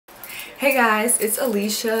Hey guys, it's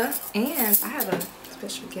Alicia, and I have a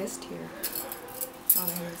special guest here. I don't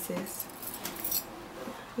know who this is.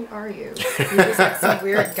 Who are you? You're just like some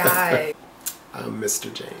weird guy. I'm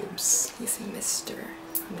Mr. James. He's Mr.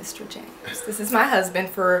 James. This is my husband,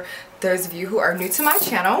 for those of you who are new to my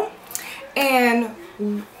channel. And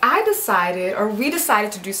we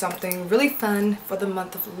decided to do something really fun for the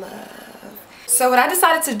month of love. So what I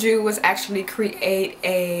decided to do was actually create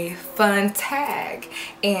a fun tag.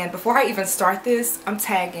 And before I even start this, I'm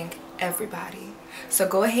tagging everybody. So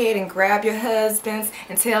go ahead and grab your husbands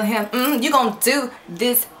and tell him, you're gonna do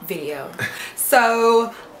this video.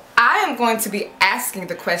 So I am going to be asking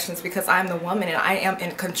the questions because I'm the woman and I am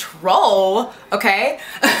in control, okay?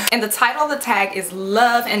 And the title of the tag is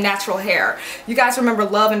Love and Natural Hair. You guys remember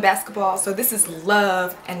Love and Basketball? So this is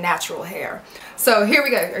Love and Natural Hair. So here we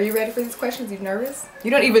go. Are you ready for these questions? You nervous? He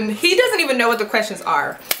doesn't even know what the questions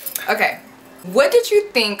are. Okay. What did you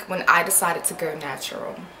think when I decided to go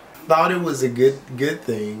natural? Thought it was a good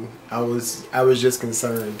thing. I was just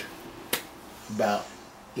concerned about,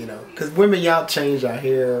 you know, because women, y'all change our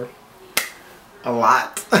hair a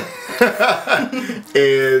lot.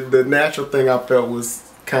 And the natural thing I felt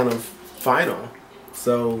was kind of final.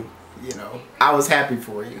 So, you know, I was happy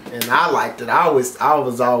for you and I liked it. I was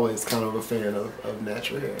always kind of a fan of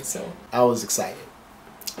natural hair. So I was excited.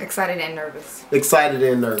 Excited and nervous. Excited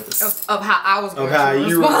and nervous. Of how I was going to respond.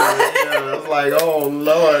 You were. Yeah, I was like, oh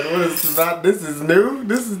Lord, what is about? This is new.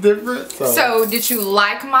 This is different. So did you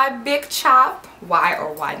like my big chop? Why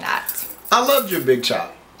or why not? I loved your big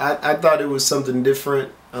chop. I thought it was something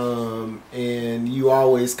different. And you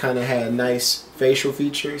always kind of had nice facial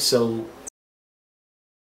features. So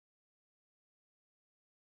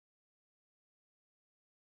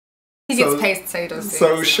he gets paid so he doesn't.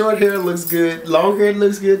 So short hair looks good, long hair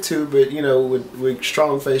looks good too, but you know, with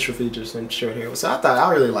strong facial features and short hair. So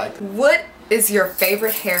I really liked it. What is your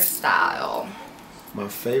favorite hairstyle? My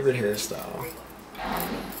favorite hairstyle,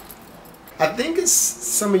 I think it's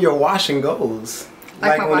some of your wash and goes.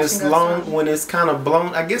 Like when it's long, when it's kind of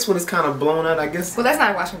blown. I guess when it's kind of blown out. I guess. Well, that's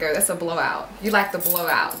not a wash and go. That's a blowout. You like the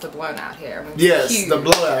blowout, the blown out hair. Yes, huge. The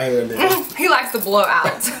blowout hair. Then. He likes the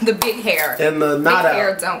blowout, the big hair. And the not big out.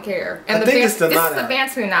 Hair don't care. And I think it's the this not is out. The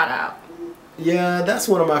bantu not out. Yeah, that's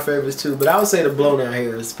one of my favorites too. But I would say the blown out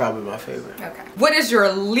hair is probably my favorite. Okay. What is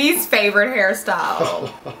your least favorite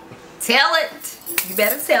hairstyle? Tell it. You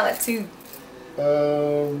better tell it too.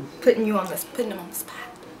 Putting him on the spot.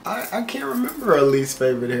 I can't remember a least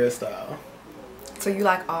favorite hairstyle. So you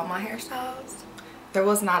like all my hairstyles? There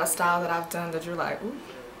was not a style that I've done that you're like, ooh,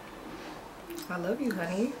 I love you,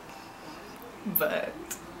 honey. But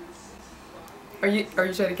are you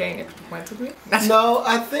trying to gain extra points with me? No,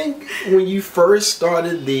 I think when you first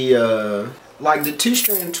started the like the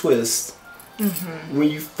 2-strand twists, when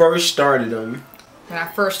you first started them. When I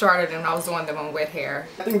first started them, I was doing them on wet hair.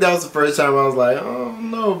 I think that was the first time I was like, oh, I don't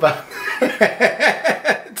know about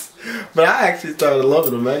that. But I actually started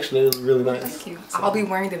loving them. Actually, it was really nice. Thank you. So. I'll be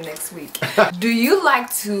wearing them next week. Do you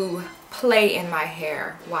like to play in my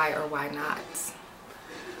hair? Why or why not?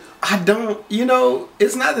 I don't, you know,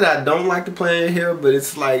 it's not that I don't like to play in hair, but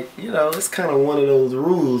it's like, you know, it's kind of one of those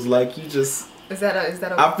rules. Like you just. Is that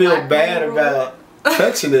a I feel bad about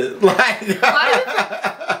touching it. Like.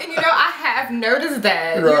 And you know, I have noticed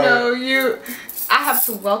that. Right. You know, I have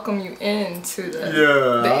to welcome you into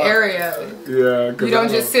the area. Yeah. You don't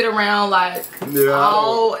just sit around like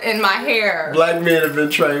all in my hair. Black men have been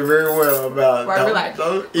trained very well about. Right, we're like,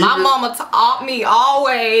 my mama taught me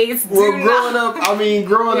always. Well,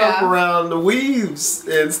 growing up around the weaves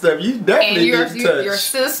and stuff, you definitely didn't touch. Your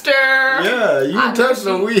sister. Yeah, you touch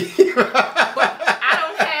the weave.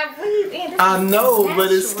 I know,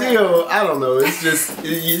 but it's still, I don't know, it's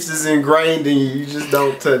just ingrained in you. You just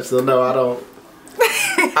don't touch. So no, I don't.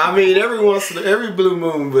 I mean, every blue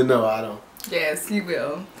moon, but no, I don't. Yes, you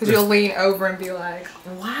will, because you'll lean over and be like,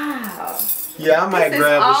 "Wow." Yeah, I might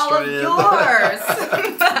grab a strand. This is all of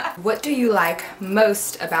yours. What do you like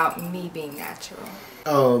most about me being natural?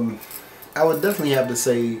 I would definitely have to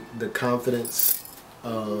say the confidence.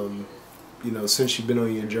 You know, since you've been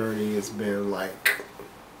on your journey, it's been like.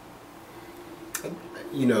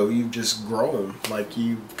 You know, you've just grown, like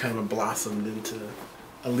you kind of blossomed into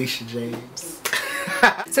Alicia James.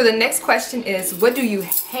 So the next question is, what do you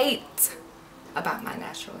hate about my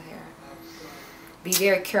natural hair? Be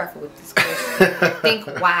very careful with this question. Think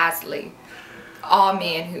wisely. All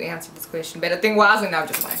men who answer this question better think wisely. No, I'm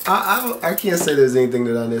just lying. I can't say there's anything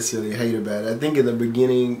that I necessarily hate about it. I think in the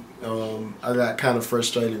beginning, I got kind of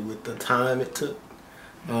frustrated with the time it took.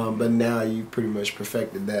 But now you've pretty much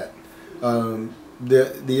perfected that.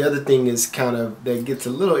 the other thing is kind of that gets a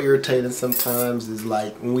little irritating sometimes is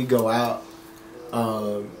like when we go out,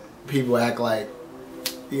 people act like,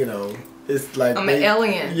 you know, it's like I'm an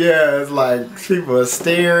alien. Yeah, it's like people are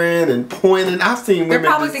staring and pointing. I've seen women. They're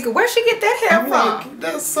probably thinking, where'd she get that hair I'm from? Like,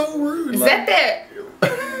 that's so rude. Is like, that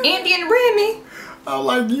Indian Remy? I'm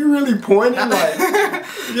like, you really pointing? Like,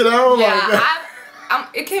 you know? Yeah, like,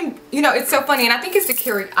 it can, you know, it's so funny, and I think it's the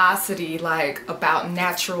curiosity, like, about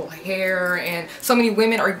natural hair, and so many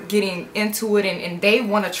women are getting into it, and they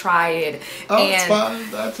want to try it. Oh, it's fine.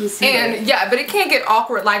 I just see that. Yeah, but it can get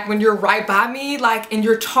awkward, like, when you're right by me, like, and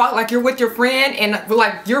you're like, you're with your friend, and,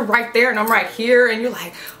 like, you're right there, and I'm right here, and you're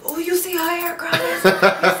like, oh, you see her hair, girl? And it's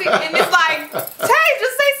like, hey,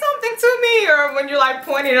 just say something to me, or when you're, like,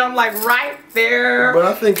 pointing, I'm, like, right there. But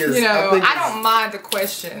I think it's, you know, I don't mind the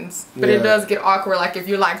questions, but it does get awkward, like, if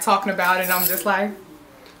you're, like, talking about it, and I'm just like,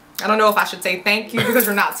 I don't know if I should say thank you because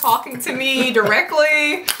you're not talking to me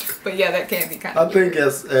directly, but yeah, that can be kind of weird.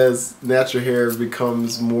 I think as natural hair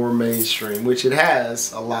becomes more mainstream, which it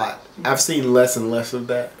has a lot, I've seen less and less of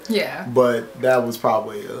that. Yeah. But that was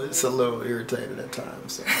probably, it's a little irritating at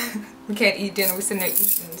times. So. We can't eat dinner, we're sitting there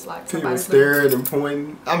eating, it's like people staring and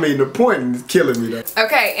pointing. I mean, the pointing is killing me though.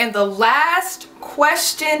 Okay, and the last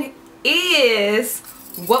question is,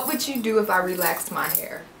 what would you do if I relaxed my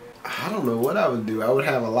hair? I don't know what I would do. I would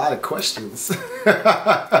have a lot of questions.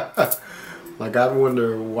 Like I'd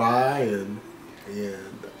wonder why, and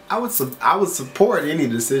I would support any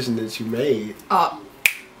decision that you made.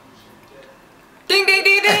 Ding ding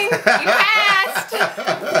ding ding! He passed.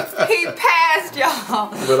 He passed,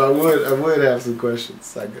 y'all. But I would have some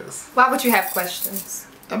questions, I guess. Why would you have questions?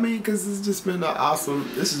 I mean, because it's just been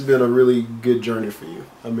this has been a really good journey for you.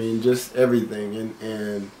 I mean, just everything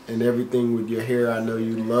and everything with your hair. I know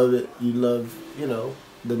you love it. You love, you know,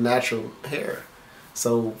 the natural hair.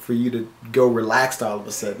 So for you to go relaxed all of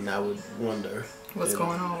a sudden, I would wonder. What's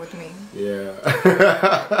going on with me? Yeah.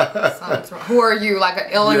 Something's wrong. Who are you? Like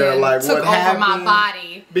an alien took over my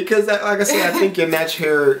body. Because, like I said, I think your natural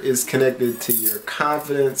hair is connected to your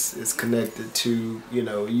confidence. It's connected to, you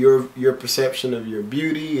know, your perception of your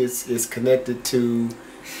beauty. It's connected to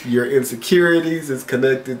your insecurities. It's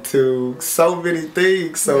connected to so many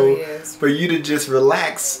things. So for you to just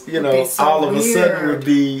relax, you know, all of a sudden would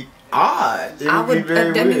be odd.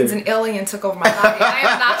 That means an alien took over my body. I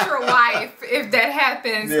am not your wife if that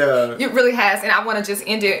happens. Yeah. It really has. And I want to just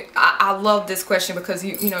end it. I love this question because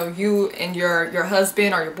you know, you and your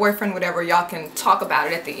husband or your boyfriend, whatever, y'all can talk about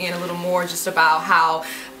it at the end a little more, just about how,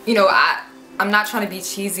 you know, I'm not trying to be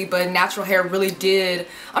cheesy, but natural hair really did.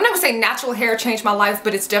 I'm not gonna say natural hair changed my life,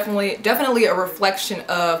 but it's definitely a reflection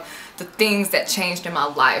of the things that changed in my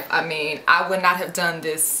life. I mean, I would not have done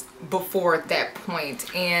this before at that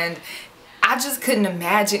point, and I just couldn't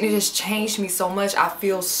imagine. It just changed me so much. I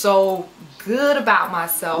feel so good about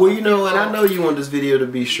myself. Well, you know, and I know you want this video to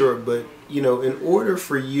be short, but you know, in order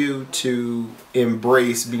for you to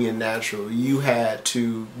embrace being natural, you had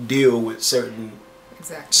to deal with certain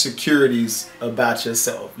securities about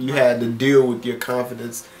yourself. You had to deal with your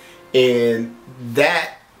confidence, and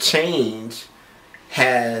that change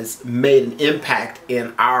has made an impact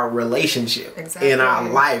in our relationship, in our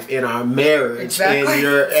life, in our marriage, in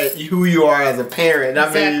who you are as a parent. I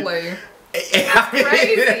mean,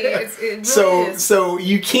 it's crazy. So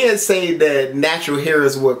you can't say that natural hair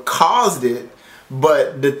is what caused it,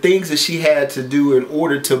 but the things that she had to do in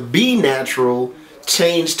order to be natural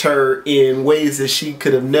changed her in ways that she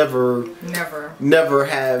could have never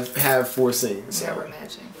have foreseen. So. Never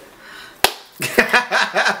imagined.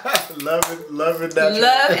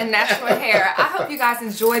 Love and natural hair. I hope you guys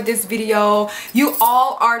enjoyed this video. You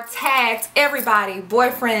all are tagged, everybody,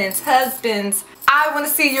 boyfriends, husbands. I want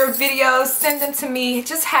to see your videos. Send them to me.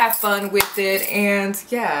 Just have fun with it, and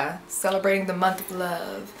yeah, celebrating the month of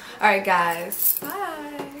love. All right, guys.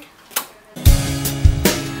 Bye.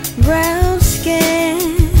 Brown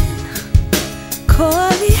skin,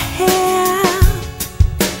 curly hair,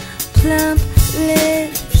 plump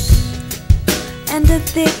lips, and a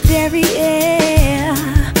thick derriere.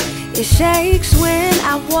 It shakes when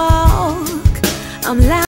I walk. I'm loud.